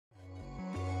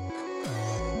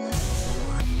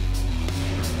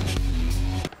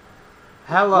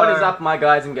Hello. What is up, my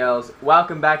guys and girls?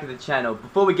 Welcome back to the channel.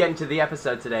 Before we get into the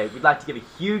episode today, we'd like to give a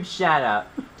huge shout out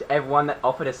to everyone that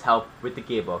offered us help with the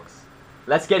gearbox.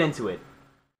 Let's get into it.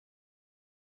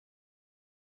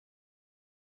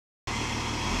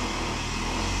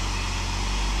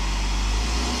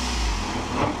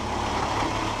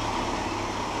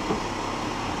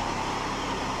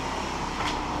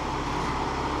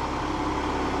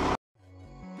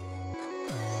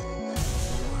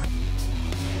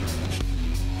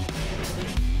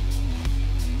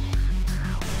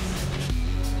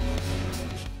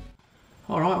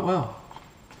 Alright, well,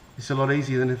 it's a lot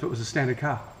easier than if it was a standard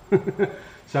car.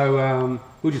 So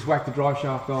we'll just whack the drive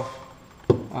shaft off,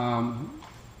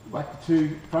 whack the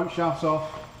two front shafts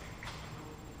off,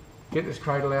 get this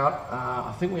cradle out.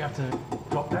 I think we have to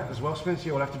drop that as well,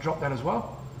 Spencer. We'll have to drop that as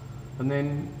well, and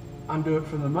then undo it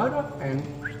from the motor, and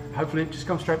hopefully it just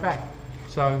comes straight back.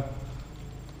 So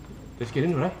let's get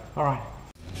into it, eh? Alright.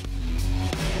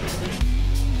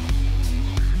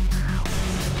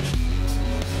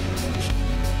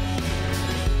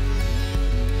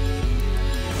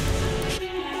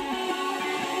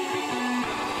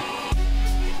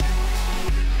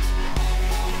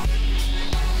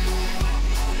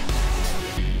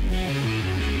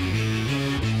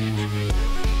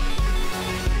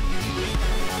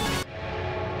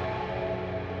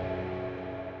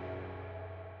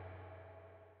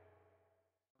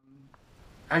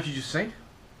 As you just seen,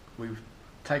 we've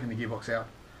taken the gearbox out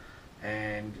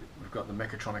and we've got the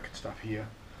mechatronic and stuff here.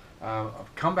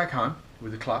 I've come back home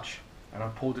with the clutch and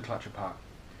I've pulled the clutch apart.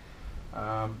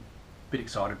 Bit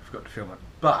excited, forgot to film it,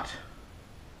 but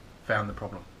found the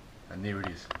problem, and there it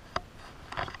is.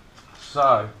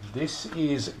 So this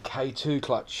is K2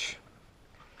 clutch.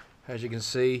 As you can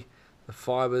see, the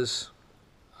fibers,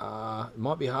 it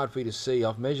might be hard for you to see.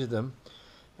 I've measured them,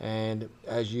 and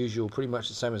as usual, pretty much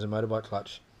the same as a motorbike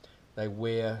clutch, they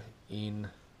wear in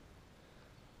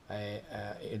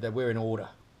order.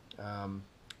 The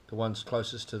ones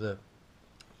closest to the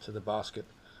basket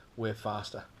wear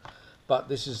faster, but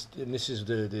this is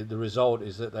the result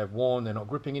is that they've worn. They're not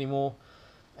gripping anymore,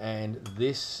 and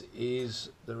this is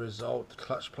the result. The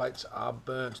clutch plates are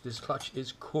burnt. This clutch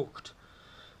is cooked.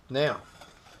 Now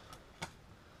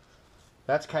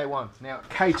that's K1. Now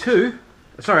K2.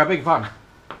 Sorry, I beg your pardon.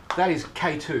 That is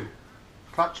K2,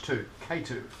 clutch 2, K2,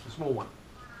 the small one.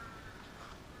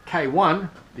 K1,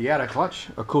 the outer clutch,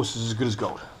 of course, is as good as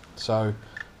gold. So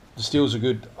the steels are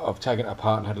good. I've taken it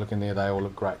apart and had a look in there. They all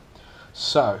look great.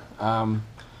 So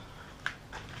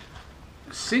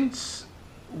since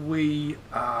we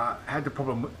had the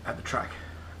problem at the track,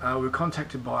 we were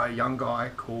contacted by a young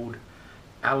guy called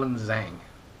Alan Zhang.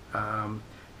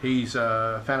 He's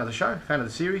a fan of the show, fan of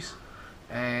the series,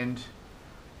 and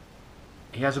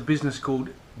he has a business called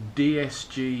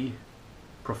DSG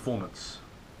Performance.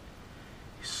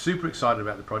 He's super excited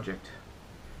about the project,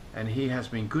 and he has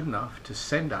been good enough to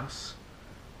send us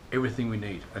everything we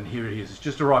need, and here it is. It's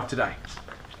just arrived today.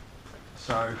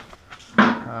 So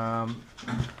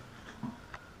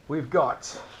we've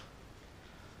got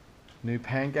new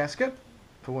pan gasket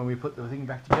for when we put the thing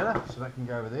back together, so that can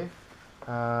go over there.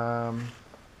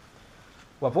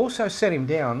 Well, I've also set him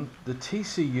down the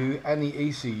TCU and the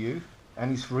ECU, and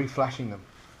he's reflashing them,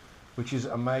 which is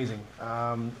amazing.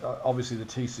 Obviously the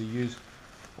TCUs,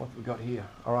 what have we got here?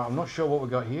 Alright, I'm not sure what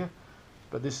we've got here,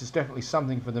 but this is definitely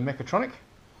something for the mechatronic.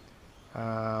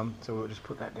 So we'll just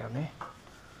put that down there.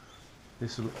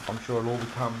 This will, I'm sure it'll all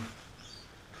become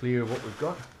clear of what we've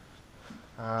got.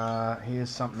 Here's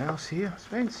something else here,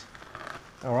 Spence.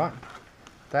 Alright,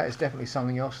 that is definitely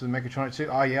something else for the mechatronic too.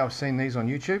 Oh yeah, I've seen these on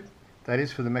YouTube. That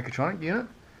is for the mechatronic unit.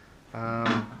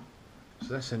 So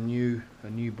that's a new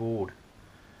board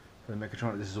for the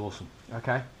mechatronic. This is awesome.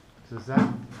 Okay, so there's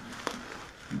that.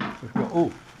 We've got,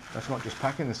 oh, that's not just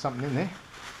packing, there's something in there.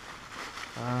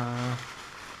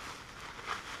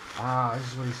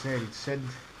 This is what he said. He said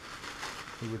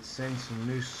he would send some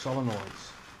new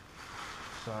solenoids.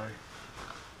 So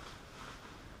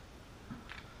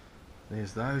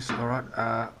there's those. Alright,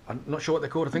 I'm not sure what they're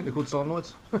called. I think they're called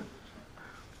solenoids. We'll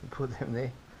put them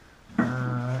there.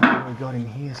 What we got in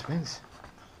here, Spence?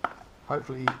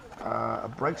 Hopefully a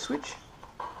brake switch.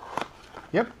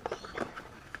 Yep,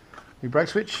 new brake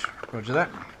switch, roger that.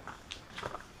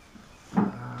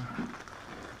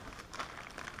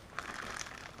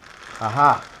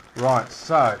 Aha, right,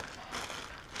 so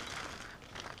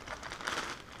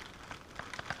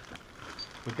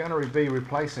we're going to be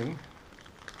replacing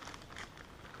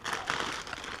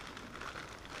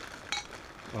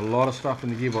a lot of stuff in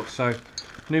the gearbox. So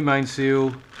new main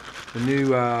seal, the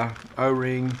new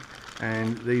O-ring,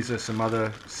 And these are some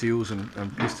other seals and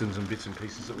pistons and bits and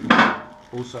pieces that we can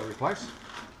also replace.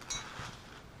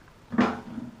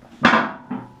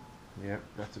 Yeah,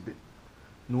 that's a bit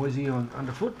noisy on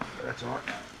underfoot, but that's alright.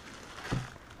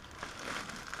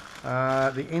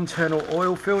 The internal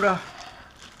oil filter.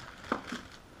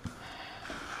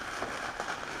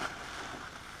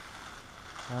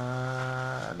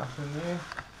 Nothing there.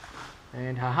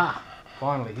 And haha,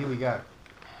 finally, here we go.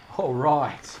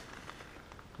 Alright.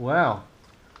 Wow.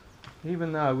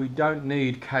 Even though we don't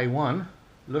need K1,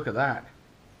 look at that.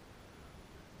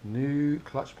 New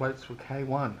clutch plates for K1.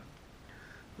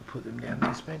 We'll put them down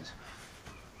there, Spence.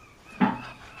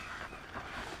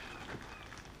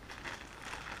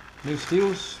 New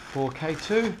steels for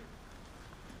K2.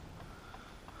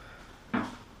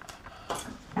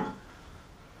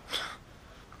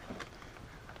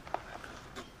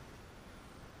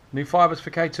 New fibres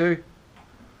for K2.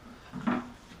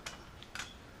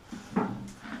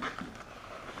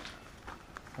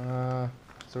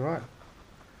 That's alright.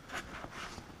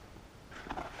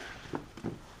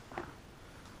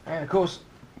 And of course,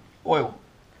 oil.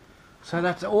 So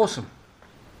that's awesome.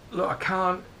 Look, I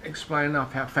can't explain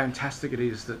enough how fantastic it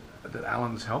is that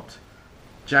Alan's helped.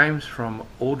 James from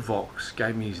Audvox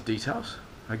gave me his details.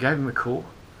 I gave him a call.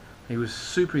 He was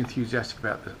super enthusiastic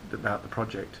about the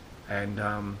project, and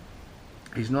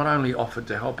he's not only offered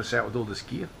to help us out with all this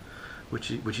gear, which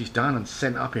he's done and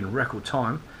sent up in record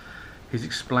time. He's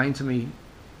explained to me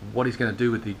what he's going to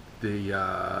do with the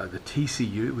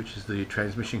TCU, which is the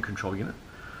transmission control unit.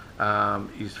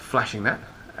 He's flashing that,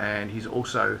 and he's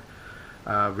also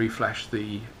reflashed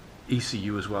the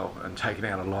ECU as well, and taken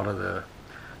out a lot of the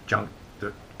junk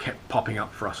that kept popping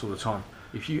up for us all the time.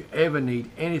 If you ever need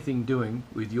anything doing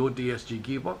with your DSG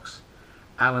gearbox,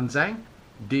 Alan Zhang,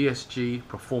 DSG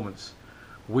Performance.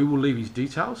 We will leave his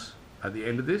details at the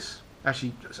end of this.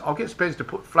 Actually, I'll get Spence to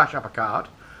flash up a card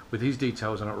with his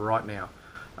details on it right now.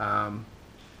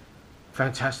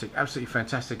 Fantastic, absolutely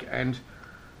fantastic, and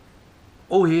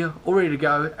all here, all ready to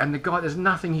go. And the guy, there's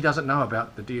nothing he doesn't know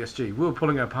about the DSG. We were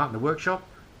pulling it apart in the workshop.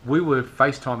 We were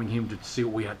FaceTiming him to see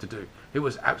what we had to do. It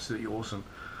was absolutely awesome.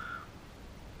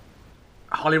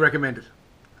 Highly recommended,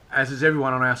 as is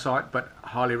everyone on our site, but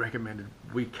highly recommended.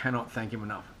 We cannot thank him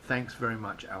enough. Thanks very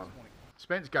much, Alan.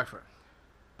 Spence, go for it.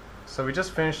 So we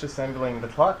just finished assembling the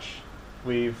clutch.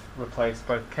 We've replaced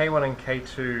both K1 and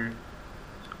K2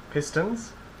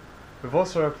 pistons. We've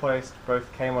also replaced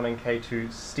both K1 and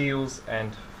K2 steels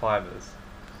and fibres.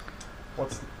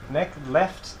 What's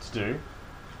left to do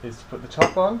is to put the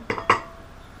top on,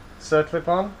 circlip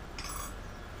on,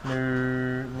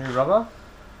 new rubber.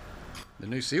 The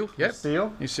new seal, yep.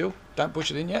 Seal. New seal. Don't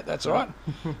push it in yet. That's all right.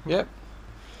 Yep.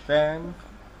 Then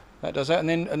that does that, and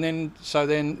then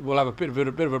we'll have a bit of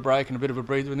a break and a bit of a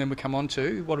breather, and then we come on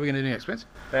to what are we going to do next, Spence?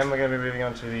 Then we're going to be moving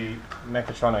on to the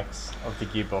mechatronics of the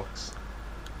gearbox.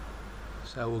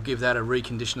 So we'll give that a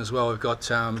recondition as well. We've got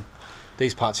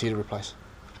these parts here to replace,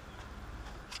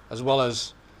 as well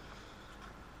as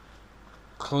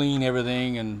clean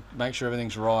everything and make sure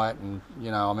everything's right. And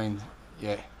you know, I mean,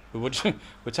 yeah, we're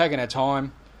taking our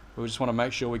time. We just want to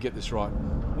make sure we get this right.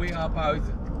 We are both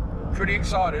pretty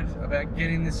excited about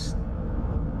getting this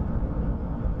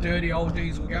dirty old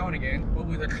diesel going again, but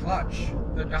with a clutch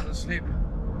that doesn't slip,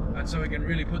 and so we can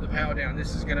really put the power down.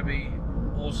 This is going to be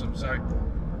awesome. So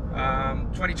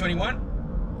 2021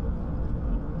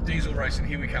 diesel racing,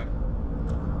 here we come.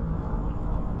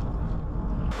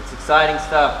 It's exciting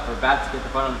stuff. We're about to get the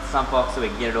bottom of the sump off so we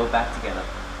can get it all back together.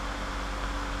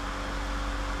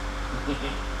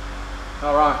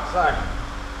 Alright, so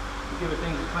we give it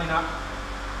things to clean up.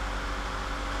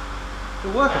 It's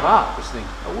a work of art, this thing.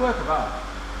 A work of art.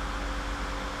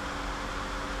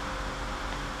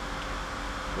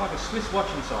 Like a Swiss watch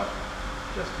inside.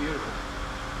 Just beautiful.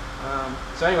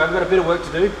 So anyway, we've got a bit of work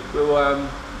to do. We'll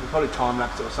probably time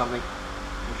lapse it or something.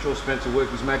 I'm sure Spence will work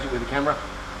his magic with the camera.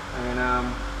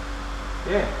 And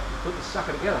yeah, put the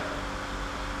sucker together.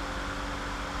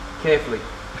 Carefully.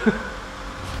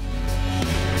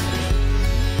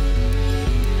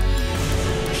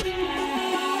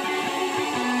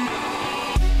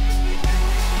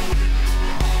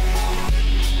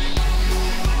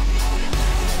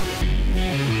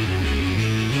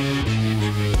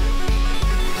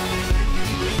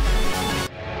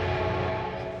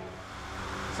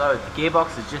 So the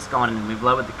gearbox has just gone and we've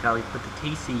lowered the car, we've put the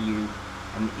TCU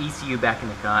and the ECU back in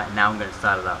the car, and now I'm going to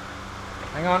start it up.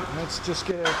 Hang on, let's just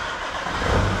get a...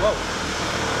 Whoa!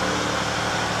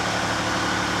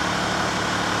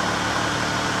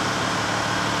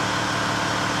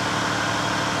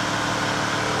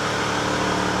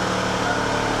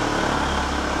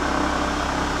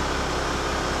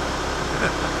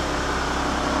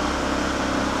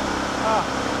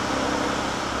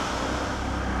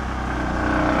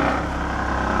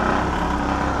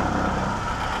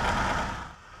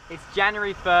 It's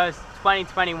January 1st,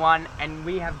 2021, and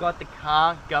we have got the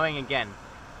car going again.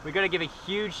 We've got to give a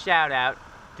huge shout out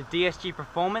to DSG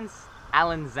Performance,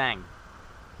 Alan Zhang.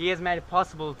 He has made it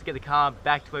possible to get the car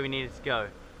back to where we need it to go.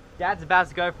 Dad's about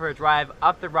to go for a drive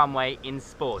up the runway in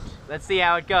sport. Let's see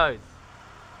how it goes.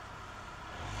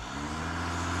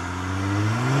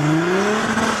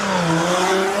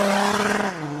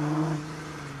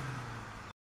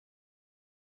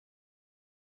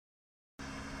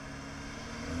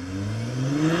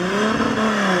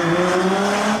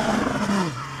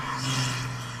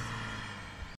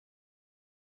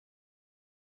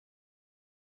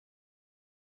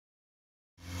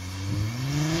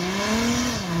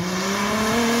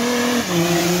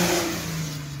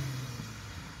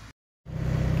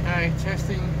 Okay,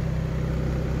 testing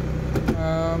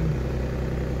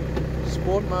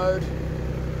sport mode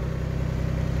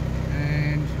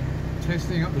and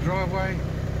testing up the driveway.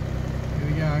 Here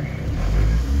we go.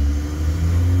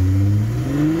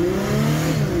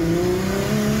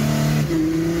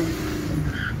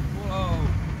 Whoa!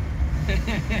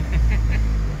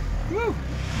 Woo!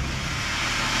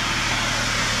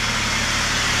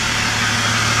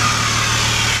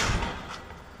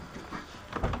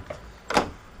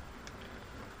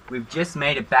 We've just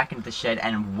made it back into the shed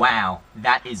and wow,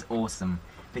 that is awesome.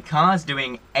 The car's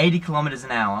doing 80 kilometers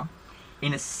an hour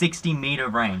in a 60-meter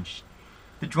range.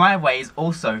 The driveway is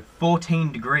also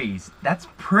 14 degrees. That's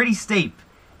pretty steep.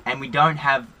 And we don't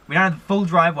have the full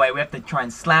driveway. We have to try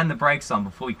and slam the brakes on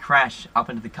before we crash up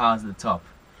into the cars at the top.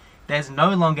 There's no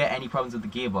longer any problems with the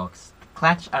gearbox. The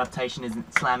clutch adaptation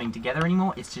isn't slamming together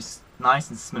anymore. It's just nice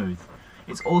and smooth.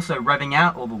 It's also revving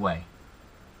out all the way.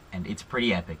 And it's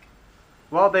pretty epic.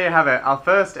 Well, there you have it, our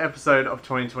first episode of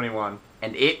 2021.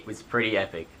 And it was pretty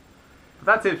epic. But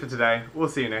that's it for today. We'll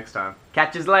see you next time.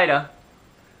 Catch us later.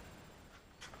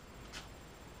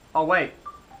 Oh, wait.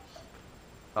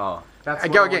 Oh. That's Go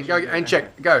what I again, want go you to do. and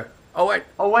check. Go. Oh wait.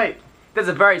 Oh, wait. There's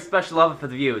a very special offer for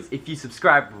the viewers. If you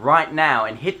subscribe right now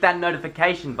and hit that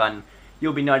notification button,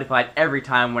 you'll be notified every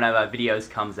time one of our videos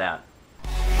comes out.